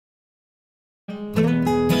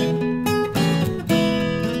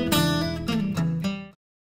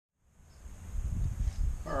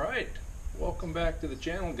welcome back to the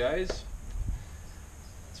channel, guys.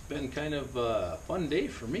 It's been kind of a fun day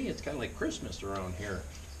for me. It's kind of like Christmas around here.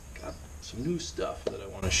 Got some new stuff that I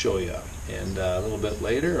want to show you, and a little bit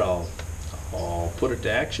later I'll put it to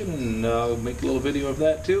action and make a little video of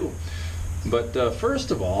that too. But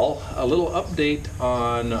first of all, a little update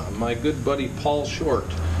on my good buddy Paul Short.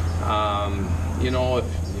 You know,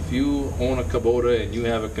 if you own a Kubota and you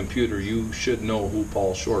have a computer, you should know who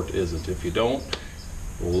Paul Short is. If you don't,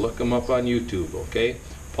 look him up on YouTube, okay?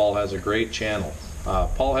 Paul has a great channel.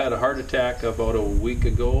 Paul had a heart attack about a week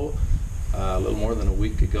ago, a little more than a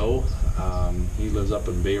week ago. He lives up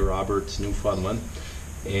in Bay Roberts, Newfoundland,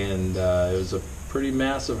 and it was a pretty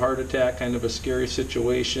massive heart attack, kind of a scary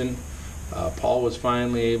situation. Paul was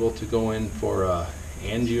finally able to go in for an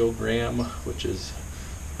angiogram, which is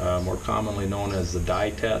more commonly known as the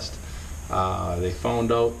dye test. They found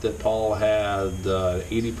out that Paul had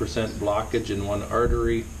 80% blockage in one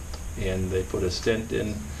artery, and they put a stent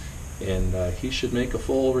in, and he should make a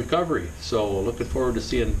full recovery. So looking forward to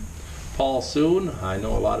seeing Paul soon. I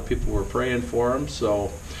know a lot of people were praying for him,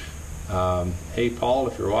 so hey Paul,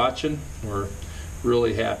 if you're watching, we're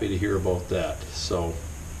really happy to hear about that. So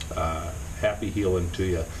happy healing to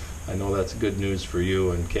you. I know that's good news for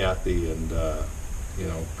you and Kathy, and you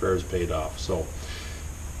know, prayers paid off. So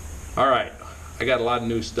alright, I got a lot of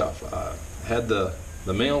new stuff. Had the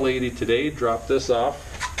mail lady today drop this off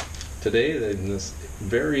today in this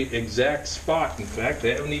very exact spot. In fact,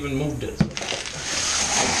 they haven't even moved it.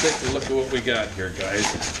 Let's take a look at what we got here,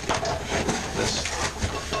 guys. This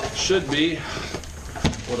should be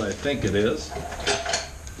what I think it is.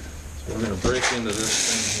 So we're going to break into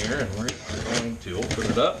this thing here, and we're going to open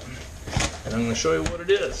it up, and I'm going to show you what it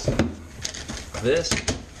is. This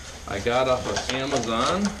I got off of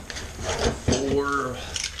Amazon for,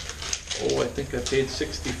 I think I paid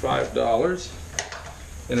 $65,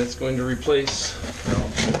 and it's going to replace, well,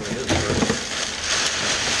 what it is first.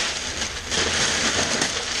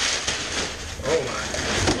 Oh my,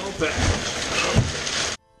 well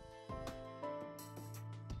packaged.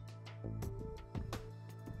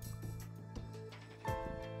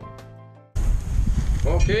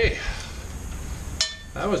 Okay,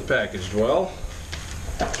 that was packaged well.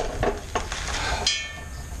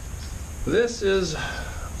 This is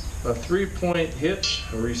a 3-point hitch,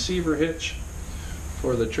 a receiver hitch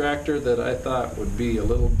for the tractor that I thought would be a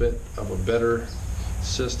little bit of a better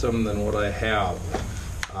system than what I have.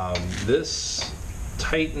 This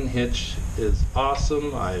Titan hitch is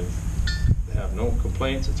awesome. I have no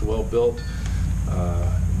complaints. It's well built.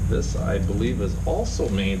 This, I believe, is also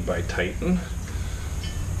made by Titan.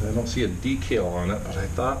 I don't see a decal on it, but I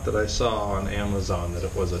thought that I saw on Amazon that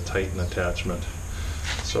it was a Titan attachment.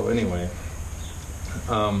 So anyway,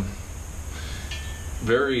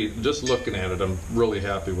 just looking at it, I'm really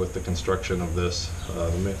happy with the construction of this.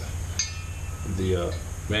 The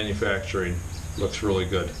manufacturing looks really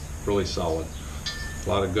good, really solid. A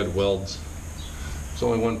lot of good welds. There's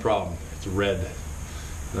only one problem: it's red,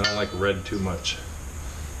 and I don't like red too much.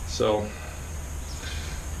 So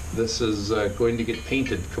this is going to get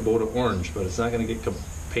painted Kubota orange, but it's not going to get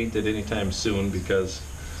painted anytime soon because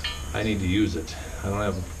I need to use it. I don't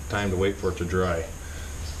have time to wait for it to dry.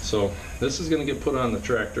 So this is going to get put on the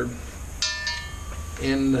tractor,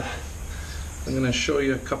 and I'm going to show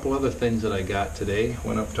you a couple other things that I got today.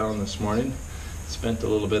 Went uptown this morning, spent a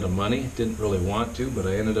little bit of money, didn't really want to, but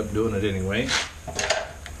I ended up doing it anyway.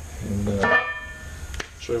 And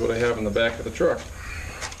show you what I have in the back of the truck.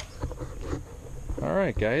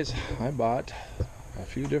 Alright guys, I bought a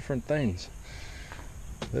few different things.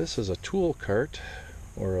 This is a tool cart,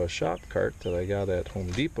 or a shop cart, that I got at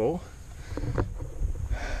Home Depot.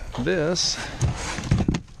 This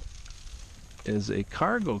is a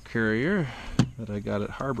cargo carrier that I got at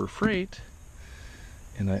Harbor Freight,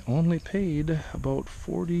 and I only paid about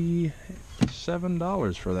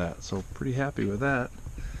 $47 for that, so pretty happy with that.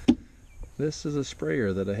 This is a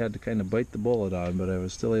sprayer that I had to kind of bite the bullet on, but I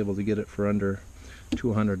was still able to get it for under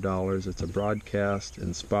 $200. It's a broadcast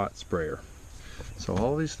and spot sprayer. So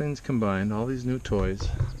all these things combined, all these new toys,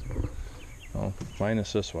 well,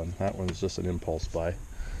 minus this one. That one's just an impulse buy.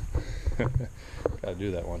 Gotta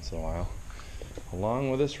do that once in a while. Along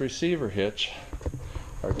with this receiver hitch,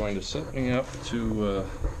 are going to set me up to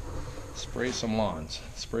spray some lawns,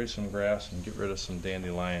 spray some grass, and get rid of some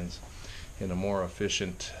dandelions in a more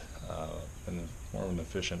efficient, more of an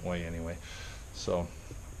efficient way anyway. So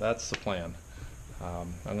that's the plan.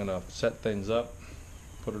 I'm gonna set things up,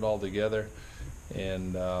 put it all together,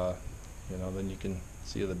 and you know, then you can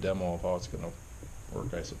see the demo of how it's gonna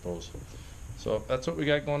work, I suppose. So that's what we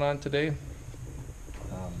got going on today.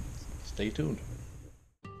 Stay tuned.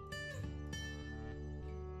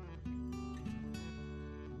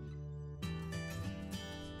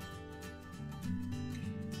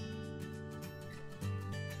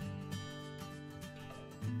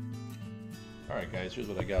 Alright guys, here's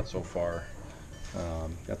what I got so far.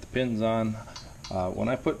 Got the pins on. When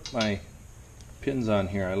I put my pins on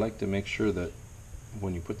here, I like to make sure that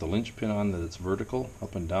when you put the linch pin on, that it's vertical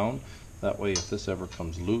up and down. That way if this ever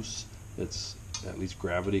comes loose, it's at least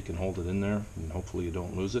gravity can hold it in there, and hopefully you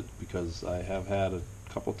don't lose it, because I have had a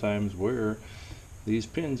couple times where these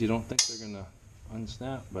pins, you don't think they're gonna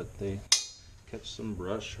unsnap, but they catch some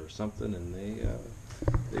brush or something and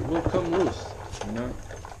they will come loose.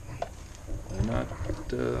 They're not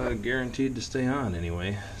guaranteed to stay on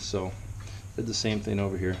anyway. So did the same thing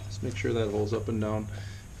over here. Just make sure that holds up and down,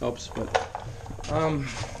 helps. But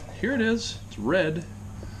here it is. It's red. It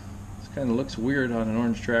kind of looks weird on an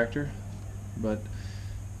orange tractor, but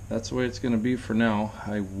that's the way it's going to be for now.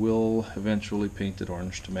 I will eventually paint it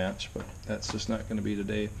orange to match, but that's just not going to be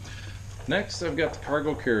today. Next, I've got the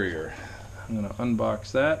cargo carrier. I'm going to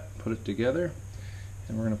unbox that, put it together,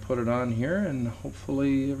 and we're going to put it on here, and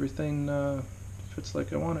hopefully everything fits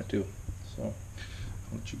like I want it to. So I'll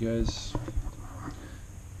let you guys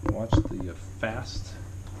watch the fast,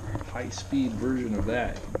 high-speed version of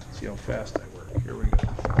that. You can see how fast I work. Here we go.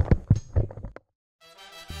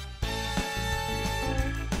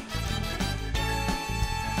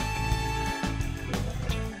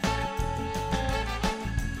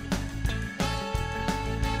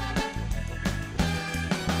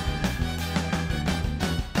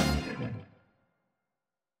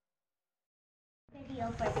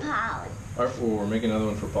 For Paul. Alright, well, we're making another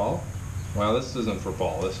one for Paul? Wow, this isn't for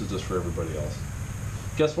Paul. This is just for everybody else.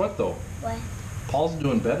 Guess what, though? What? Paul's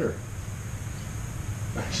doing better.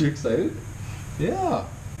 Are you excited? Yeah.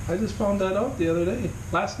 I just found that out the other day.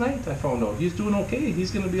 Last night I found out. He's doing okay.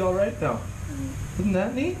 He's going to be alright now. Isn't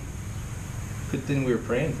that neat? Good thing we were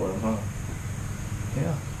praying for him, huh?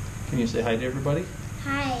 Yeah. Can you say hi to everybody?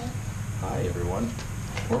 Hi. Hi, everyone.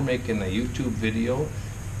 We're making a YouTube video,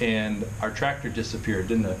 and our tractor disappeared,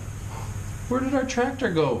 didn't it? Where did our tractor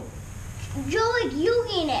go? Joe is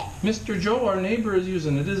using it. Mr. Joe, our neighbor, is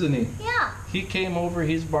using it, isn't he? Yeah. He came over,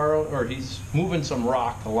 he's moving some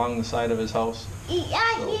rock along the side of his house.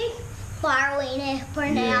 Yeah, so he's borrowing it for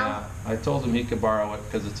now. Yeah, I told him he could borrow it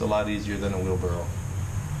because it's a lot easier than a wheelbarrow.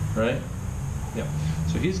 Right? Yeah.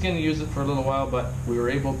 So he's going to use it for a little while, but we were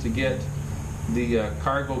able to get the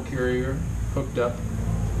cargo carrier hooked up,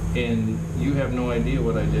 and you have no idea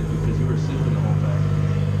what I did because you were sleeping the whole time.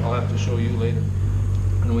 I'll have to show you later.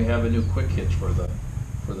 And we have a new quick hitch for the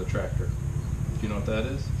tractor. Do you know what that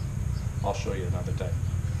is? I'll show you another time.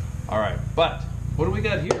 All right, but what do we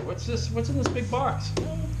got here? What's this? What's in this big box?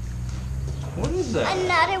 What is that?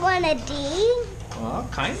 Another one of these? Well,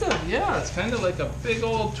 kind of, yeah. It's kind of like a big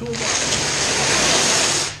old toolbox.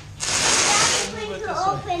 Daddy's going to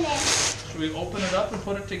open it. Should we open it up and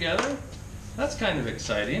put it together? That's kind of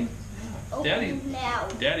exciting. Open it now.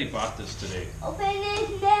 Daddy bought this today. Open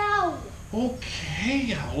it now.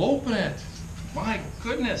 Okay, I'll open it. My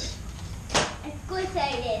goodness. Of course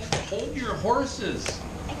I did. Hold your horses.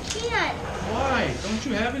 I can't. Why? Don't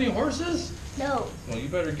you have any horses? No. Well, you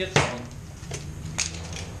better get some.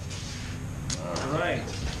 All right.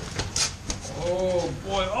 Oh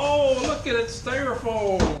boy. Oh, look at it,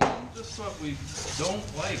 styrofoam. Just what we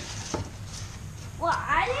don't like. Well,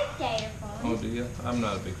 I like styrofoam. Oh, do you? I'm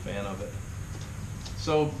not a big fan of it.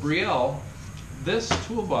 So, Brielle, this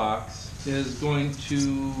toolbox is going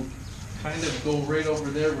to kind of go right over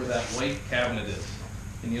there where that white cabinet is.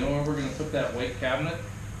 And you know where we're going to put that white cabinet?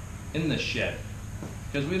 In the shed.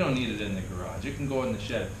 Because we don't need it in the garage. It can go in the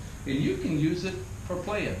shed. And you can use it for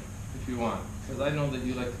playing if you want. Because I know that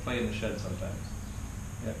you like to play in the shed sometimes.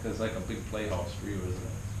 Yeah, because it's like a big playhouse for you, isn't it?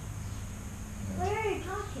 Yeah. What are you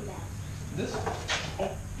talking about? This, oh,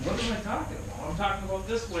 what am I talking about? I'm talking about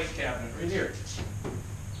this white cabinet right here.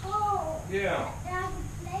 Oh. Yeah. That's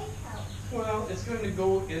a playhouse. Well, it's going to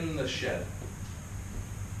go in the shed.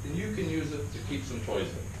 And you can use it to keep some toys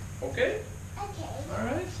in. Okay? Okay.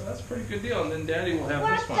 Alright, so that's a pretty good deal. And then Daddy will have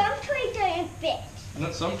Well, this one. some toys don't fit.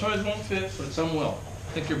 And some toys won't fit, but some will.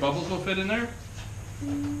 Think your bubbles will fit in there? Oh,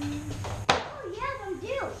 yeah, some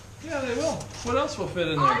do. Yeah, they will. What else will fit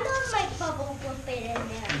in All there? of my bubbles will fit in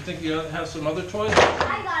there. You think you have some other toys?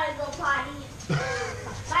 I gotta go potty.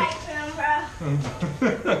 Bye,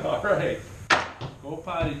 Camera. Alright. Go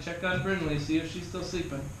potty. Check on Brinley. See if she's still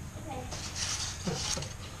sleeping. Okay.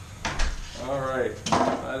 Alright.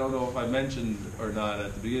 I don't know if I mentioned or not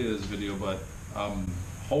at the beginning of this video, but I'm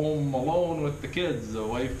home alone with the kids. The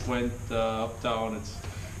wife went uptown. It's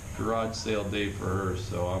garage sale day for her,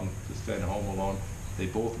 so I'm just kind of home alone. They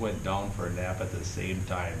both went down for a nap at the same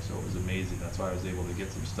time, so it was amazing. That's why I was able to get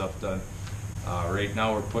some stuff done. Right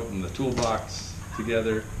now we're putting the toolbox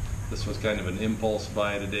together. This was kind of an impulse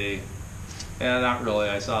buy today. Yeah, not really.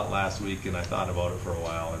 I saw it last week and I thought about it for a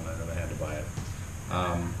while and then I had to buy it.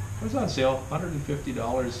 It was on sale,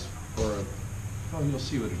 $150 for a, oh, you'll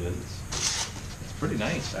see what it is. It's pretty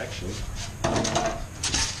nice, actually.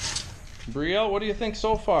 Brielle, what do you think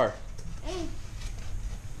so far?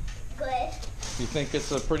 Good. You think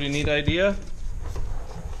it's a pretty neat idea?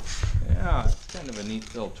 Yeah, it's kind of a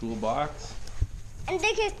neat little toolbox. And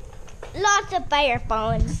they get lots of fire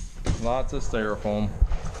phones. Lots of styrofoam.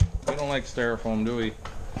 We don't like styrofoam, do we?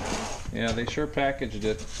 Yeah, they sure packaged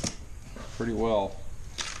it pretty well.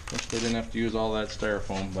 Wish they didn't have to use all that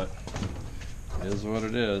styrofoam, but it is what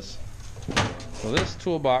it is. So this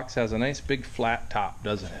toolbox has a nice big flat top,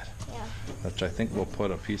 doesn't it? Yeah. Which I think we'll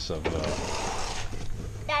put a piece of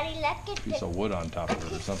Daddy, let's get wood on top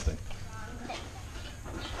of it or something.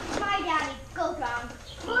 My daddy, go down.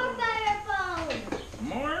 More fire phones.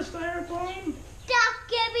 More styrofoam? Stop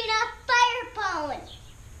giving us fire phones.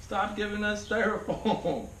 Stop giving us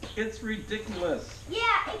styrofoam. It's ridiculous.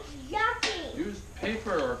 Yeah, it's yucky. Use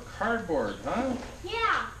paper or cardboard, huh?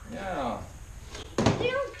 Yeah. Yeah. We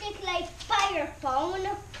don't think like fire phone.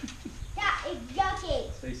 That is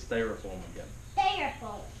yucky. Say styrofoam again.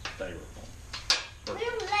 Styrofoam. Styrofoam. We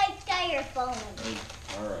don't like styrofoam.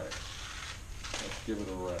 Alright. Let's give it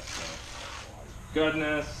a rest now.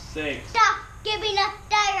 Goodness sakes. Stop giving us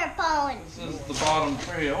styrofoam. This is the bottom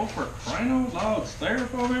tray. Oh, for crying out loud.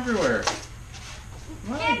 Styrofoam everywhere.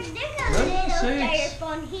 There's a goodness little sakes.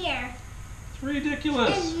 styrofoam here. It's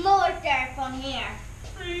ridiculous. And more styrofoam here.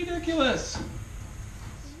 It's ridiculous.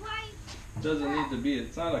 Why? Doesn't need to be.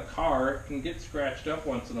 It's not a car. It can get scratched up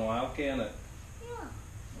once in a while, can it? Yeah.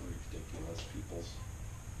 Ridiculous peoples.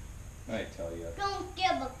 I tell you. Don't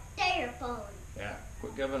give us styrofoam. Yeah,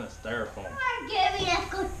 quit giving us styrofoam.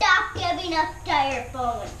 Stop giving us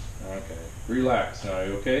styrofoam. Okay, relax now. Are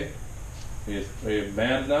you okay? Are you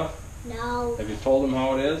mad enough? No. Have you told them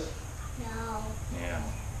how it is? No. Yeah.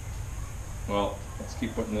 Well, let's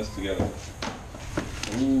keep putting this together.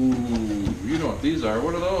 Ooh, you know what these are.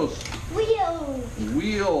 What are those? Wheels.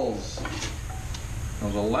 Wheels. Now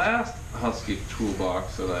the last Husky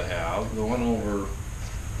toolbox that I have, the one over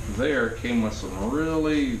there, came with some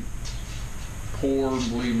really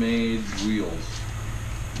poorly made wheels.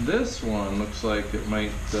 This one looks like it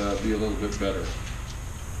might be a little bit better.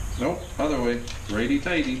 Nope, other way.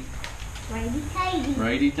 Righty-tighty. Righty-tighty.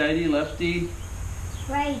 Righty-tighty, lefty.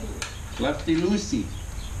 Righty. Lefty-loosey.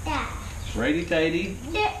 That. Righty-tighty.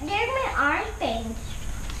 There's my arm thing.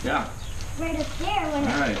 Yeah. Right up there. When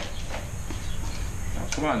All right. Now,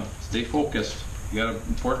 come on, stay focused. You got an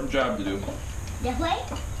important job to do. This way?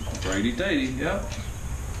 Righty-tighty, yeah.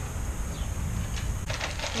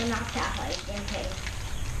 Well, not that way. This way.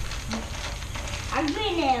 I'm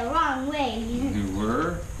doing it the wrong way. You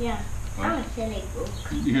were? Yeah. What? I'm a silly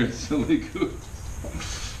goose. You're a silly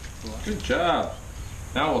goose. Good job.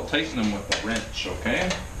 Now we'll tighten them with a wrench, okay?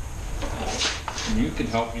 And you can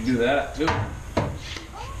help me do that too.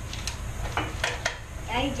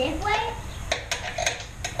 Are you this way?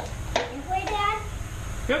 This way, Dad?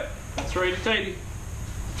 Yep, that's righty-tighty.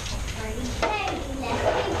 Righty-tighty.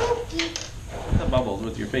 Let's be gooky. The bubbles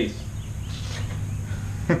with your face.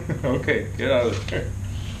 Okay, get out of there.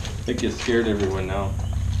 I think you scared everyone now.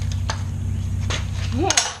 Yeah.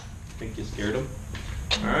 Think you scared them?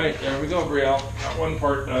 Alright, there we go, Brielle. Got one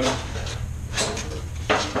part done.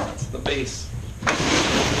 That's the base.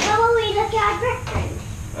 How will we look at directions?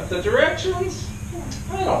 At the directions?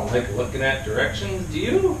 I don't like looking at directions, do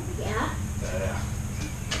you? Yeah.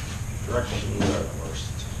 Directions are the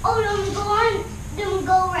worst. Oh, then we go on. Then we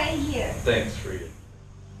go right here. Thanks, Frida.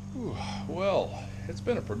 Well, it's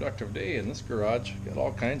been a productive day in this garage. Got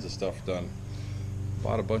all kinds of stuff done.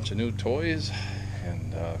 Bought a bunch of new toys,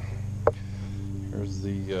 and here's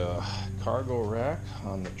the cargo rack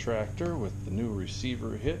on the tractor with the new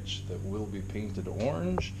receiver hitch that will be painted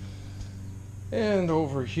orange. And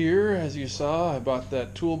over here, as you saw, I bought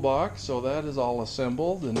that toolbox, so that is all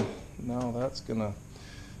assembled, and now that's gonna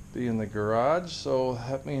be in the garage. So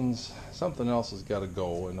that means something else has got to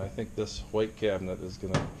go, and I think this white cabinet is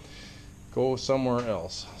gonna go somewhere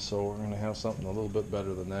else. So we're gonna have something a little bit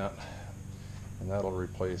better than that, and that'll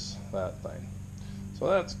replace that thing. So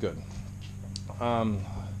that's good.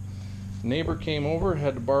 Neighbor came over,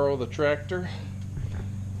 had to borrow the tractor.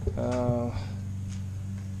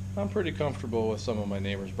 I'm pretty comfortable with some of my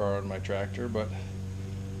neighbors borrowing my tractor, but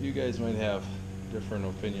you guys might have different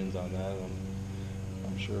opinions on that.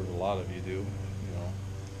 I'm sure a lot of you do, you know,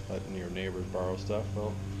 letting your neighbors borrow stuff.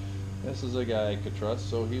 Well, this is a guy I could trust,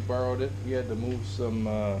 so he borrowed it. He had to move some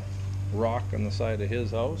rock on the side of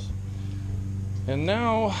his house. And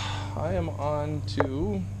now I am on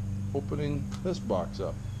to opening this box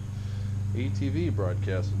up. ATV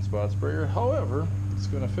broadcast and spot sprayer. However, it's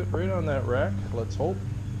going to fit right on that rack, let's hope,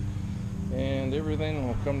 and everything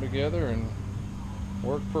will come together and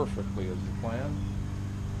work perfectly as you planned.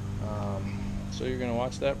 So you're going to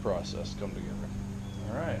watch that process come together.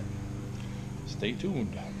 Alright, stay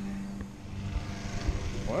tuned.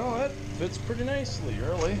 Well, that fits pretty nicely,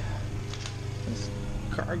 really. This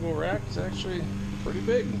cargo rack is actually pretty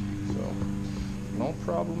big, so no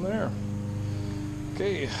problem there.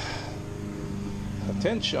 Okay,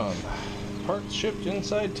 attention, parts shipped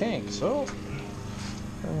inside tank. So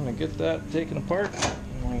we're going to get that taken apart.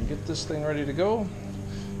 We're going to get this thing ready to go.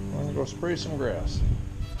 We're going to go spray some grass.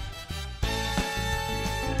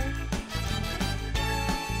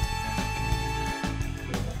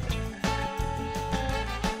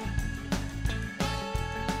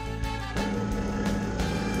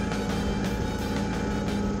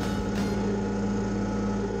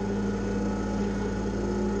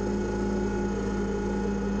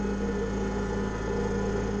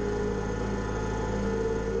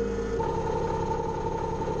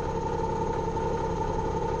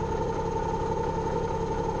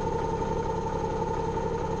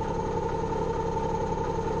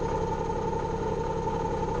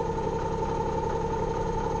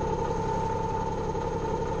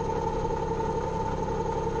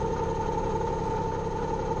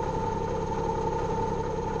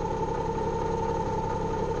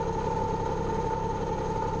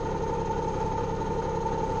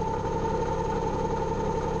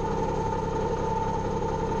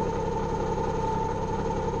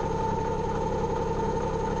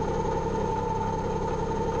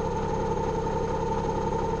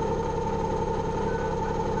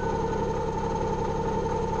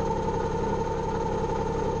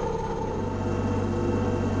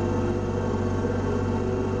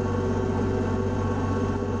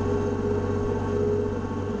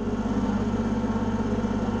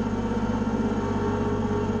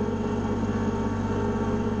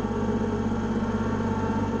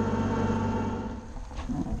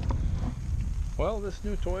 Well, this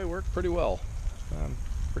new toy worked pretty well. I'm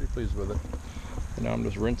pretty pleased with it. And now I'm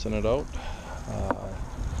just rinsing it out.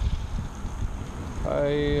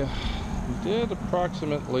 I did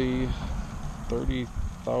approximately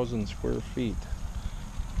 30,000 square feet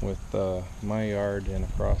with my yard and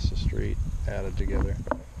across the street added together.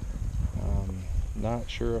 Not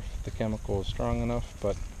sure if the chemical is strong enough,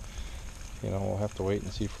 but you know, we'll have to wait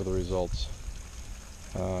and see for the results.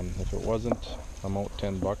 If it wasn't, I'm out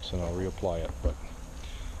 $10 and I'll reapply it, but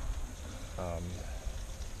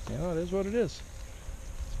you know, it is what it is.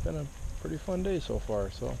 It's been a pretty fun day so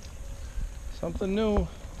far, so something new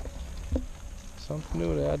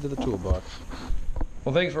to add to the toolbox.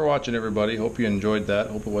 Well, thanks for watching, everybody. Hope you enjoyed that.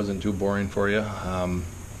 Hope it wasn't too boring for you.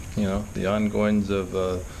 You know, the ongoings of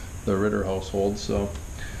the Ritter household. So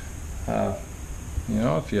you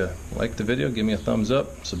know, if you like the video, give me a thumbs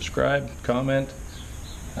up, subscribe, comment.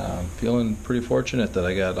 I'm feeling pretty fortunate that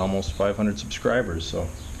I got almost 500 subscribers, so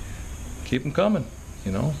keep them coming.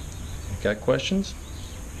 You know, if you got questions,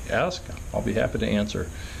 ask. I'll be happy to answer.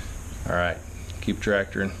 All right, keep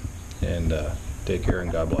tractoring, and take care, and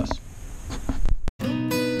God bless.